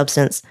controlled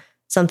substance,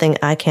 something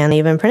I can't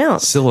even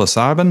pronounce.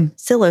 Psilocybin?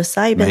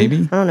 Psilocybin. Maybe.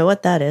 I don't know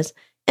what that is.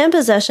 And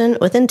possession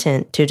with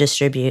intent to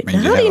distribute. I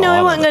mean, Now, how do you know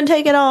he wasn't going to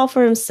take it all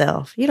for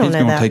himself? You don't know that.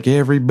 He's going to take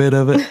every bit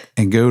of it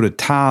and go to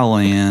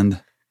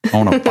Thailand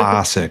on a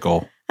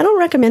bicycle. I don't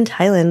recommend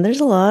Thailand. There's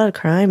a lot of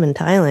crime in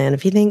Thailand.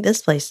 If you think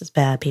this place is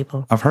bad,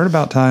 people. I've heard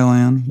about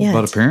Thailand,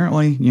 but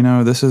apparently,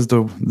 this is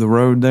the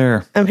road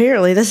there.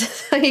 Apparently, this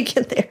is how you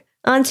get there.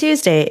 On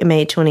Tuesday,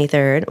 May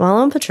 23rd, while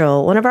on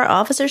patrol, one of our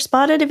officers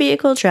spotted a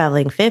vehicle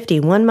traveling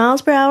 51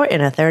 miles per hour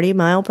in a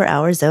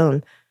 30-mile-per-hour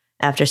zone.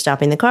 After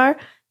stopping the car,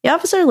 the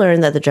officer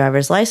learned that the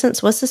driver's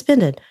license was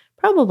suspended,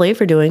 probably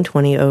for doing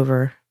 20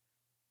 over.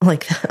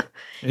 Like that.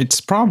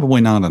 It's probably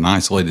not an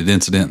isolated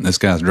incident in this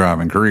guy's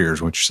driving career,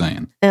 is what you're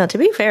saying. Now, to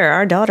be fair,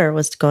 our daughter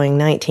was going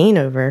 19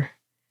 over.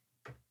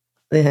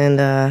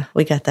 And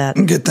we got that.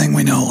 Good thing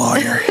we know a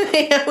lawyer.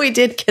 Yeah, we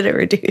did get it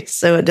reduced,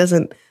 so it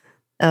doesn't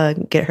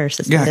get her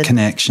suspended. Got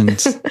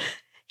connections.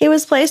 He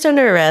was placed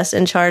under arrest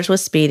and charged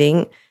with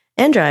speeding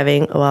and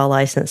driving while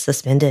license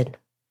suspended.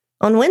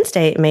 On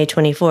Wednesday, May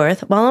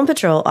 24th, while on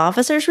patrol,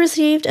 officers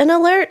received an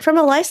alert from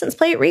a license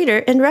plate reader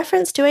in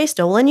reference to a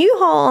stolen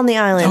U-Haul on the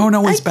island. Oh,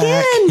 no, he's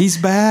back. He's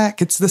back.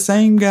 It's the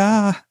same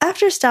guy.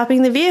 After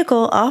stopping the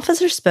vehicle,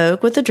 officers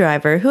spoke with the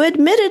driver who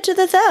admitted to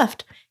the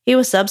theft. He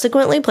was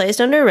subsequently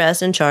placed under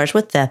arrest and charged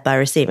with theft by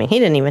receiving. He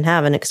didn't even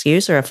have an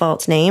excuse or a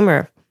false name or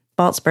a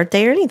false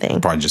birthday or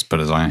anything. Probably just put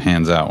his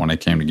hands out when they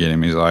came to get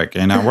him. He's like,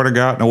 and I would have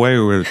gotten away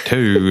with it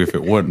too if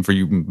it wasn't for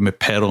you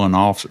peddling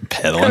officers.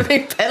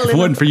 If it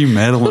wasn't for you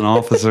meddling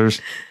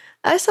officers.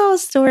 I saw a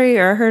story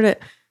or heard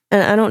it,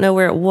 and I don't know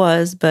where it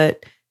was,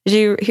 but did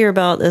you hear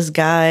about this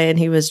guy and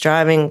he was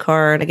driving a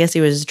car and I guess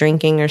he was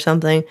drinking or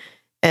something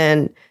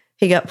and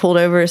he got pulled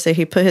over, so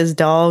he put his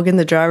dog in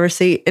the driver's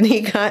seat and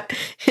he got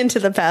into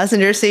the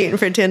passenger seat and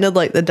pretended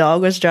like the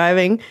dog was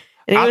driving.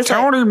 And I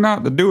told him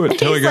not to do it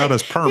until he got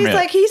his permit. He's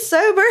like, he's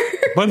sober.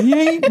 But he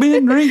ain't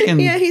been drinking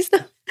yeah, he's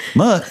not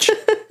much.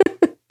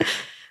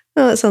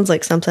 Oh, it sounds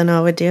like something I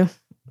would do.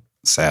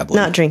 Sadly.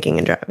 Not drinking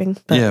and driving.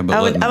 But yeah, but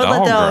I would let the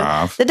dog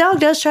drive. The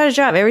dog does try to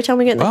drive every time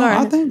we get in the car.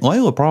 I think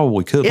Layla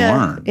probably could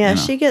learn. Yeah,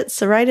 she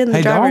gets right in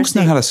the driver's seat. Dogs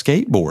know how to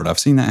skateboard. I've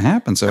seen that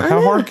happen. So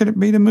how hard could it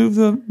be to move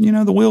the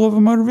wheel of a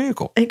motor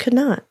vehicle? It could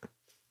not.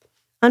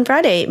 On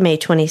Friday, May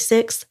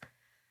 26th,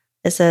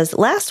 it says,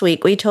 last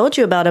week we told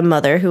you about a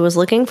mother who was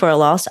looking for a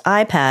lost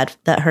iPad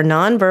that her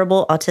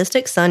nonverbal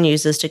autistic son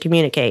uses to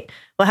communicate.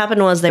 What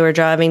happened was they were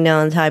driving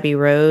down Tybee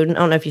Road. I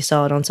don't know if you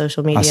saw it on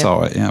social media. I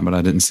saw it, yeah, but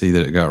I didn't see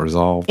that it got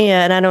resolved.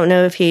 Yeah, and I don't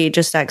know if he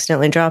just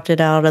accidentally dropped it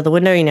out of the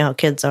window. You know how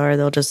kids are.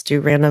 They'll just do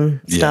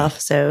random stuff.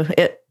 So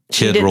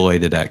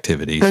kid-related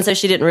activities. And so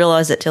she didn't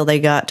realize it till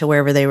they got to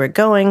wherever they were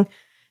going.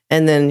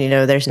 And then,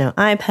 there's no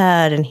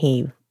iPad, and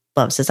he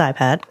loves his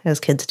iPad,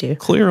 as kids do.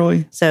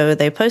 Clearly. So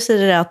they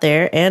posted it out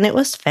there, and it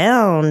was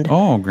found.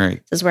 Oh,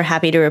 great. Says we're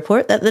happy to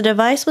report that the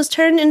device was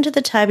turned into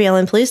the Tybee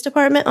Island Police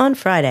Department on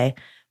Friday.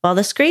 While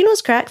the screen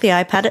was cracked, the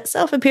iPad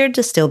itself appeared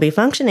to still be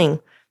functioning.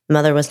 The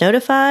mother was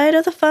notified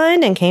of the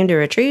find and came to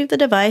retrieve the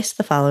device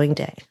the following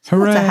day. So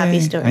hooray. That's a happy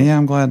story. Yeah,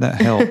 I'm glad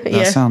that helped.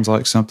 That sounds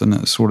like something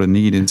that's sort of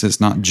needed. It's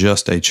not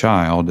just a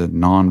child, a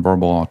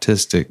nonverbal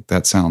autistic.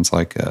 That sounds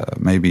like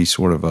maybe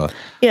sort of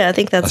I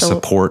think that's a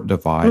support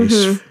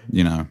device,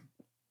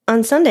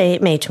 On Sunday,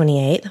 May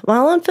 28th,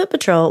 while on foot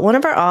patrol, one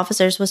of our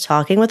officers was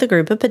talking with a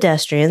group of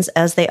pedestrians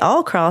as they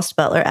all crossed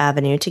Butler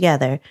Avenue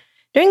together.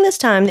 During this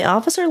time, the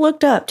officer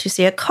looked up to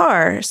see a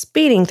car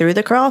speeding through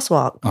the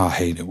crosswalk. Oh, I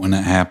hate it when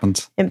that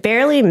happens. It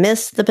barely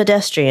missed the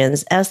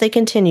pedestrians as they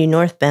continued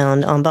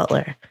northbound on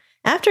Butler.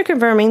 After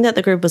confirming that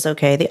the group was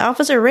okay, the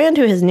officer ran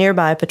to his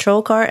nearby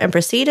patrol car and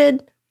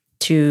proceeded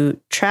to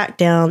track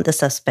down the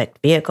suspect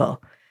vehicle.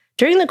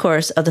 During the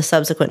course of the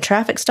subsequent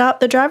traffic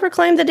stop, the driver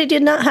claimed that he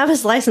did not have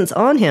his license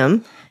on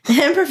him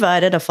and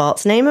provided a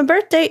false name and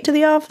birth date to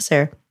the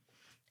officer.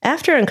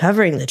 After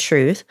uncovering the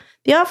truth,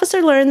 the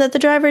officer learned that the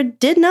driver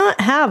did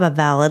not have a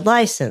valid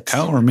license.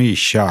 Color me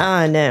shocked.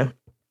 I know.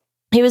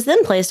 He was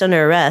then placed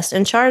under arrest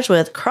and charged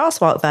with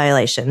crosswalk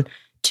violation,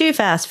 too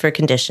fast for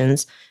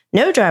conditions,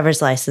 no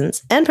driver's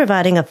license, and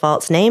providing a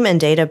false name and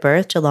date of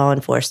birth to law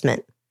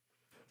enforcement.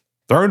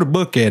 Throw the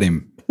book at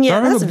him.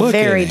 Yeah, that's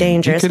very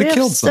dangerous. We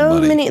have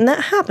so many, and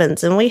that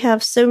happens, and we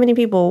have so many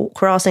people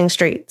crossing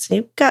streets.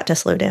 You've got to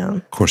slow down.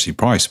 Of course, he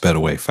probably sped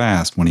away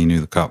fast when he knew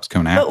the cops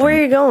coming after him. But where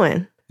are you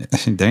going?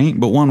 There ain't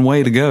but one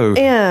way to go.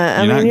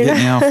 Yeah, you're not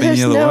getting off any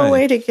there's other no way.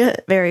 way to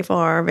get very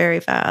far, very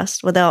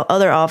fast without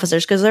other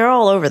officers because they're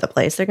all over the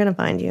place. They're going to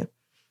find you.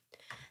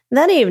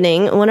 That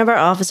evening, one of our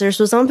officers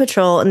was on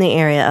patrol in the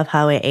area of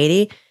Highway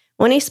 80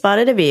 when he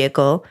spotted a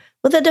vehicle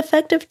with a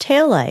defective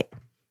taillight.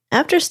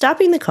 After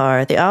stopping the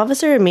car, the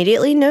officer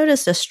immediately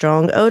noticed a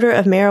strong odor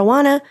of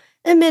marijuana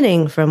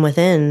emitting from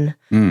within.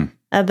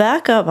 A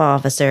backup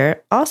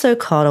officer also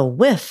caught a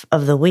whiff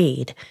of the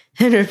weed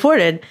and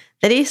reported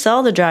that he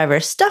saw the driver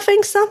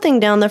stuffing something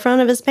down the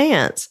front of his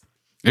pants.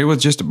 It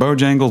was just a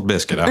Bojangles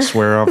biscuit. I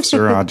swear,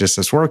 officer, I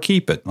swear I'll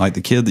keep it. Like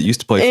the kid that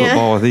used to play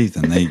football with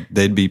Ethan.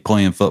 They'd be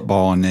playing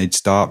football and they'd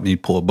stop and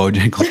he'd pull a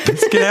Bojangles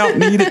biscuit out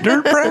and eat it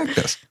during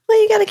practice.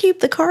 Well, you got to keep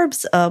the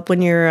carbs up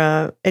when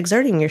you're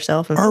exerting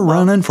yourself. Or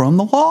running from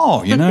the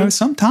law,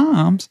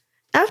 sometimes.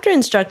 After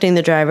instructing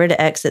the driver to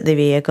exit the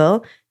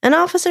vehicle, an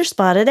officer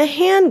spotted a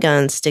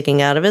handgun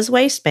sticking out of his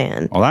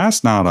waistband. Well,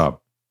 that's not a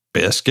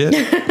biscuit.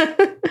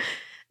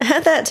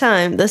 At that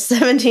time, the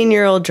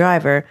 17-year-old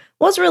driver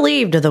was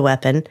relieved of the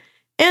weapon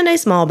and a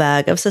small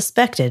bag of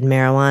suspected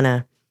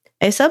marijuana.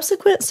 A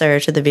subsequent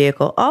search of the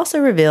vehicle also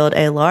revealed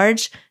a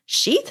large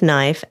sheath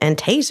knife and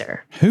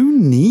taser. Who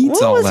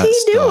needs all that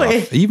stuff? What was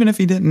he doing? Even if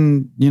he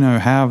didn't,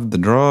 have the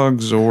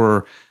drugs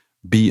or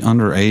be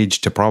underage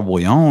to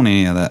probably own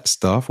any of that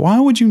stuff, why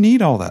would you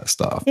need all that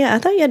stuff? Yeah, I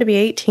thought you had to be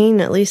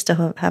 18 at least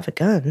to have a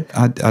gun.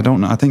 I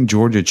don't know. I think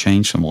Georgia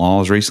changed some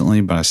laws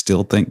recently, but I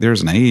still think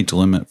there's an age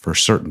limit for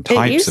certain types of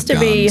guns. It used to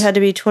be you had to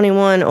be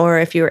 21, or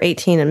if you were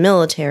 18 and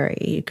military,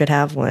 you could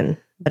have one.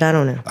 But I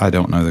don't know. I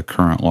don't know the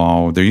current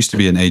law. There used to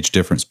be an age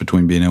difference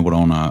between being able to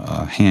own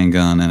a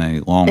handgun and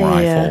a long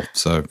rifle.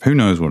 So who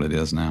knows what it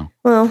is now?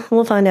 Well,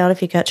 we'll find out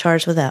if you got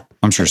charged with that.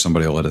 I'm sure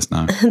somebody will let us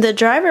know. The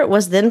driver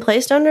was then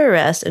placed under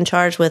arrest and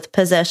charged with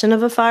possession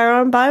of a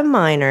firearm by a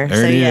minor.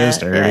 There it is.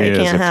 There it is.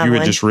 If you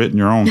had just written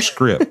your own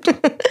script,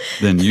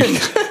 then you...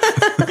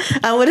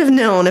 I would have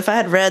known if I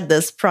had read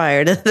this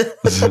prior to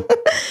this.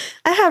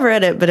 I have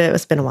read it, but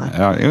it's been a while.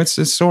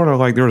 It's sort of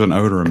like there was an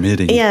odor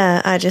emitting.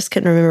 Yeah, I just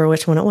couldn't remember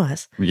which one it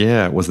was.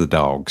 Yeah, it was the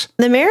dogs.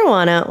 The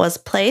marijuana was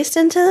placed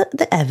into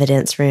the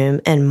evidence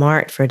room and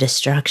marked for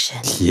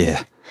destruction.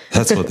 Yeah,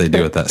 that's what they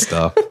do with that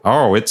stuff.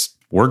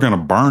 We're going to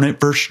burn it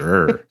for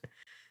sure.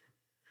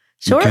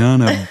 We're going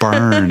to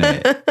burn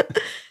it.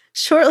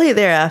 Shortly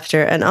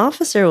thereafter, an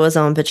officer was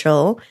on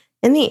patrol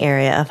in the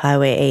area of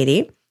Highway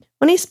 80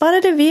 when he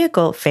spotted a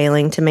vehicle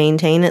failing to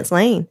maintain its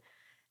lane.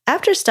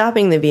 After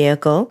stopping the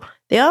vehicle,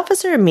 the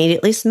officer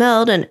immediately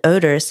smelled an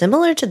odor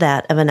similar to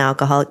that of an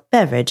alcoholic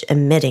beverage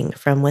emitting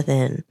from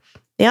within.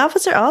 The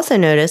officer also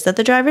noticed that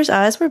the driver's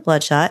eyes were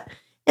bloodshot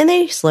and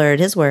they slurred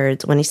his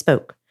words when he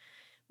spoke.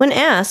 When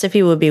asked if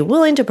he would be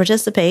willing to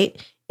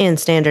participate in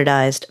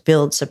standardized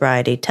field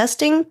sobriety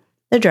testing,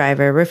 the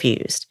driver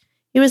refused.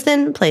 He was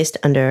then placed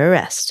under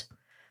arrest.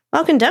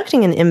 While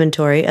conducting an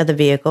inventory of the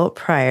vehicle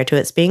prior to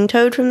its being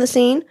towed from the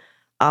scene,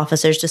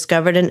 officers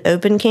discovered an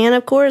open can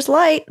of Coors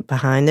Light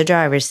behind the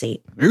driver's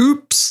seat.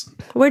 Oops.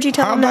 Where'd you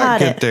tell them to hide it?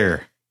 How'd that get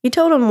there? You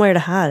told them where to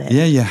hide it.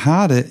 Yeah, you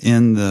hide it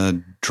in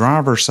the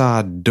driver's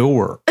side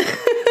door.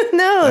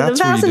 No, the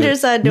passenger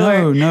side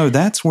door. No,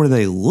 that's where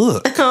they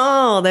look.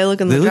 Oh, they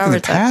look in the driver's side. They look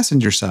in the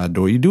passenger side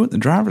door. You do it in the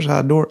driver's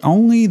side door.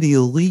 Only the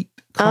elite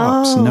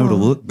cops know to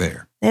look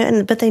there.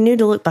 But they knew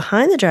to look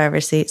behind the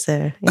driver's seat,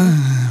 so.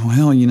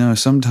 Well,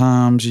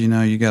 sometimes,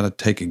 you got to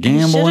take a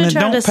gamble and it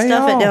don't pay off. He should have tried to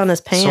stuff it down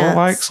his pants. Sort of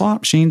like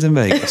slot machines in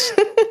Vegas.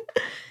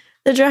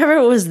 The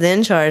driver was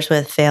then charged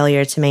with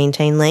failure to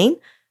maintain lane,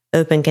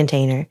 open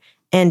container,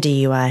 and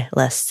DUI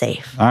less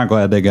safe. I'm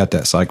glad they got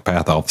that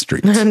psychopath off the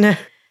streets. No.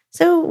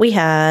 So we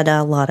had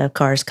a lot of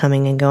cars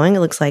coming and going. It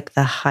looks like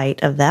the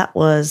height of that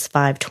was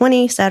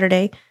 520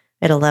 Saturday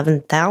at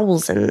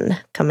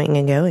 11,000 coming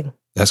and going.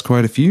 That's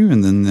quite a few.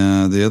 And then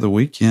the other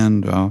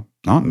weekend,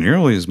 not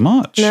nearly as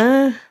much.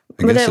 No.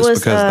 I guess it's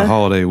because of the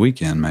holiday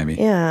weekend, maybe.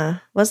 Yeah.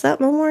 Was that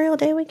Memorial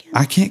Day weekend?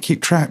 I can't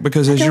keep track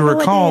because, as you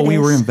recall, we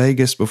were in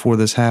Vegas before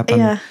this happened.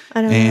 Yeah,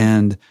 I don't know.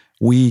 And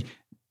we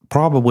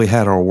probably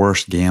had our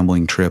worst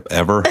gambling trip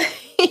ever.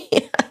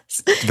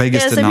 Yes.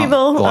 Vegas did not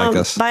people, like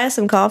us. Buy us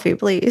some coffee,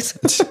 please.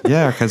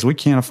 Yeah, because we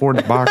can't afford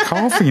to buy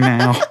coffee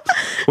now.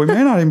 We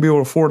may not even be able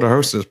to afford to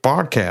host this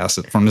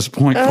podcast from this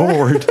point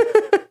forward.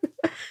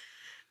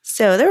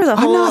 So there was a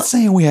whole... I'm not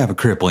saying we have a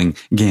crippling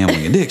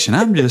gambling addiction.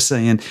 I'm just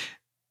saying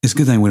it's a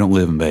good thing we don't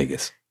live in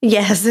Vegas.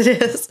 Yes, it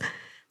is.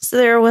 So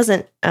there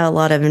wasn't a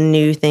lot of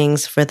new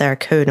things for their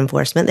code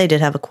enforcement. They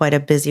did have quite a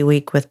busy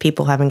week with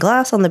people having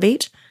glass on the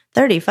beach.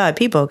 35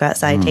 people got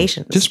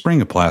citations. Just bring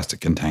a plastic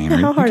container.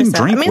 How hard you is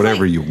can that? drink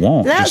whatever you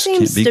want. That just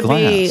seems can't be to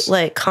glass. be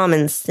like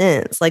common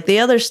sense. Like the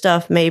other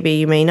stuff, maybe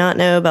you may not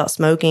know about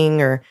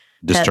smoking or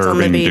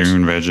disturbing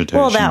dune vegetation.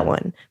 Well, that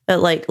one.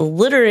 But like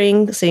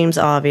littering seems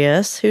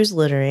obvious. Who's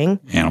littering?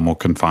 Animal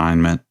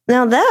confinement.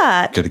 Now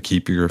that... Got to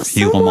keep your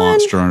Gila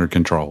monster under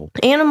control.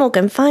 Animal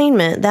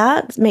confinement,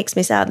 that makes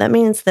me sad. That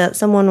means that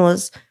someone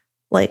was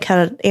like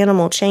had an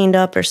animal chained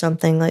up or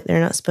something like they're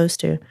not supposed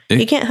to.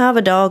 You can't have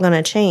a dog on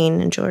a chain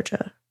in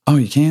Georgia. Oh,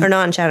 you can't? Or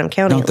not in Chatham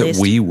County, not at least.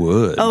 Not that we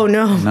would. Oh,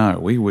 no. No,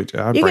 we would.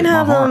 I'd you break can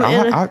have my heart.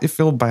 them I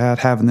feel bad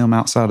having them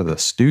outside of the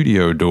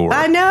studio door.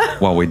 I know.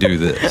 While we do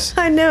this.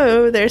 I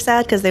know. They're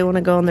sad because they want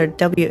to go on their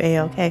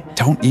WALK.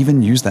 Don't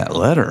even use that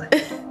letter.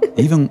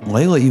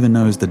 Layla even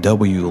knows the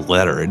W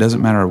letter. It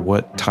doesn't matter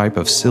what type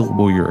of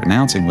syllable you're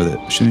announcing with it.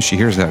 As soon as she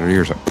hears that, her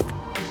ears are...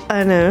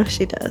 I know,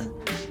 she does.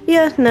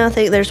 Yeah, no, I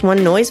think there's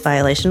one noise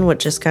violation,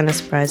 which is kind of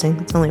surprising.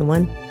 It's only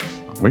one.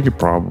 We could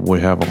probably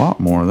have a lot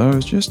more of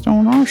those just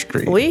on our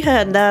street. We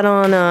had that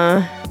on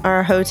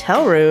our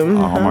hotel room.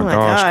 Oh my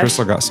gosh.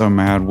 Crystal got so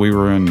mad. We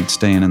were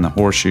staying in the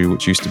Horseshoe,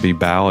 which used to be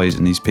Bally's,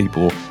 and these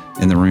people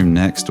in the room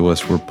next to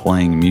us were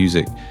playing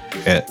music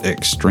at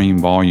extreme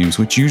volumes,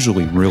 which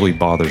usually really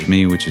bothers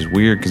me, which is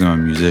weird because I'm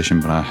a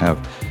musician, but I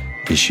have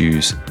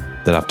issues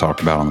that I've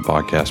talked about on the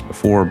podcast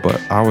before.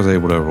 But I was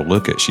able to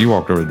overlook it. She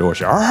walked over the door.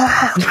 She,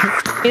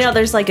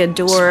 there's like a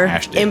door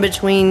in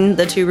between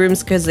the two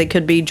rooms because they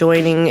could be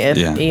joining if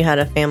you had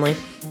a family.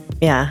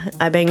 Yeah,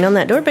 I banged on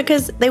that door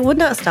because they would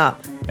not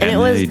stop.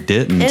 And they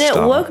didn't stop.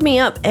 It woke me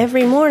up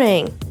every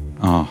morning.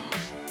 Oh.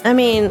 I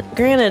mean,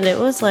 granted, it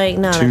was like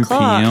 9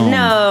 o'clock. PM.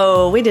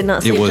 No, we did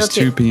not sleep till 2. It was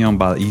 2 2 p.m.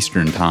 by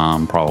Eastern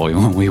time, probably,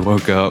 when we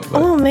woke up.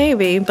 But. Oh,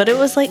 maybe. But it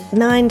was like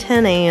 9,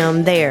 10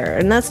 a.m. there.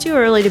 And that's too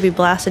early to be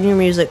blasting your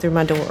music through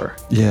my door.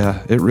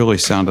 Yeah, it really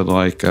sounded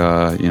like,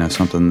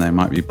 something they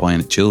might be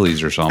playing at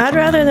Chili's or something. I'd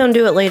rather them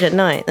do it late at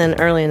night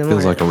than early in the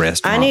morning. Feels like a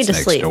restaurant. I need to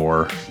next sleep.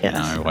 Door. Yes,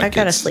 I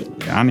gotta sleep.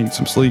 Yeah, I need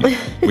some sleep.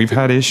 We've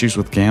had issues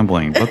with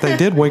gambling, but they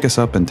did wake us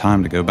up in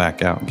time to go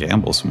back out and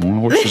gamble some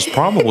more, which is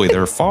probably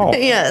their fault.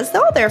 Yeah, it's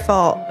all their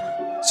fault.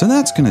 So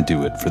that's going to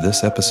do it for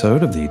this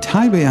episode of the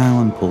Tybee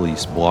Island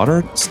Police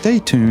Blotter. Stay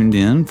tuned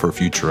in for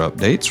future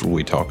updates where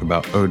we talk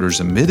about odors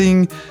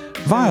emitting,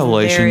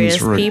 violations.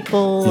 Various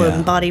people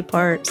and body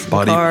parts.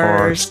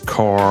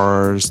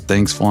 Cars,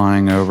 things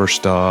flying over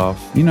stuff.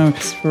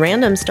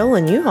 Random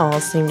stolen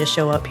U-Hauls seem to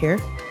show up here.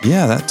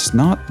 Yeah, that's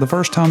not the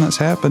first time that's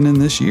happened in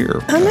this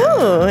year. I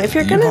know. If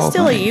you're going to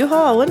steal a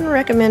U-Haul, I wouldn't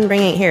recommend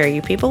bringing it here.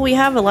 You people, we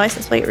have a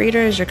license plate reader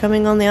as you're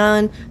coming on the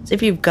island. So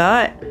if you've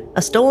got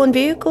a stolen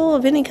vehicle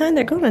of any kind,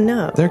 they're going to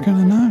know. They're going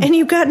to know. And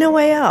you've got no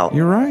way out.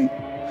 You're right.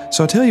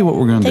 So I'll tell you what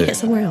we're going to do. Take it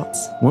somewhere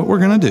else. What we're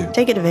going to do.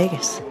 Take it to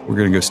Vegas. We're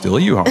going to go steal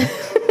a U-Haul.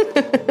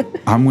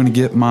 I'm going to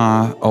get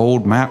my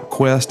old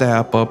MapQuest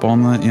app up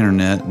on the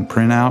internet and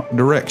print out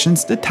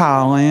directions to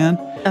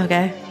Thailand.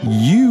 Okay.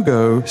 You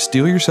go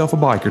steal yourself a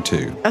bike or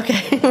two.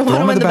 Okay. Throw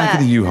them in the back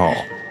of the U-Haul.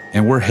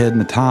 And we're heading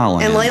to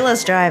Thailand. And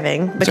Layla's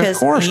driving. Because of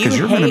course, because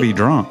you're going to be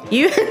drunk.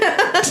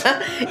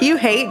 You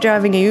hate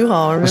driving a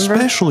U-Haul, remember?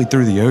 Especially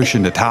through the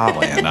ocean to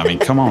Thailand. I mean,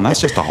 come on.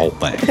 That's just a whole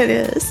thing. It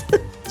is.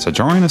 So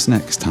join us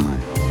next time.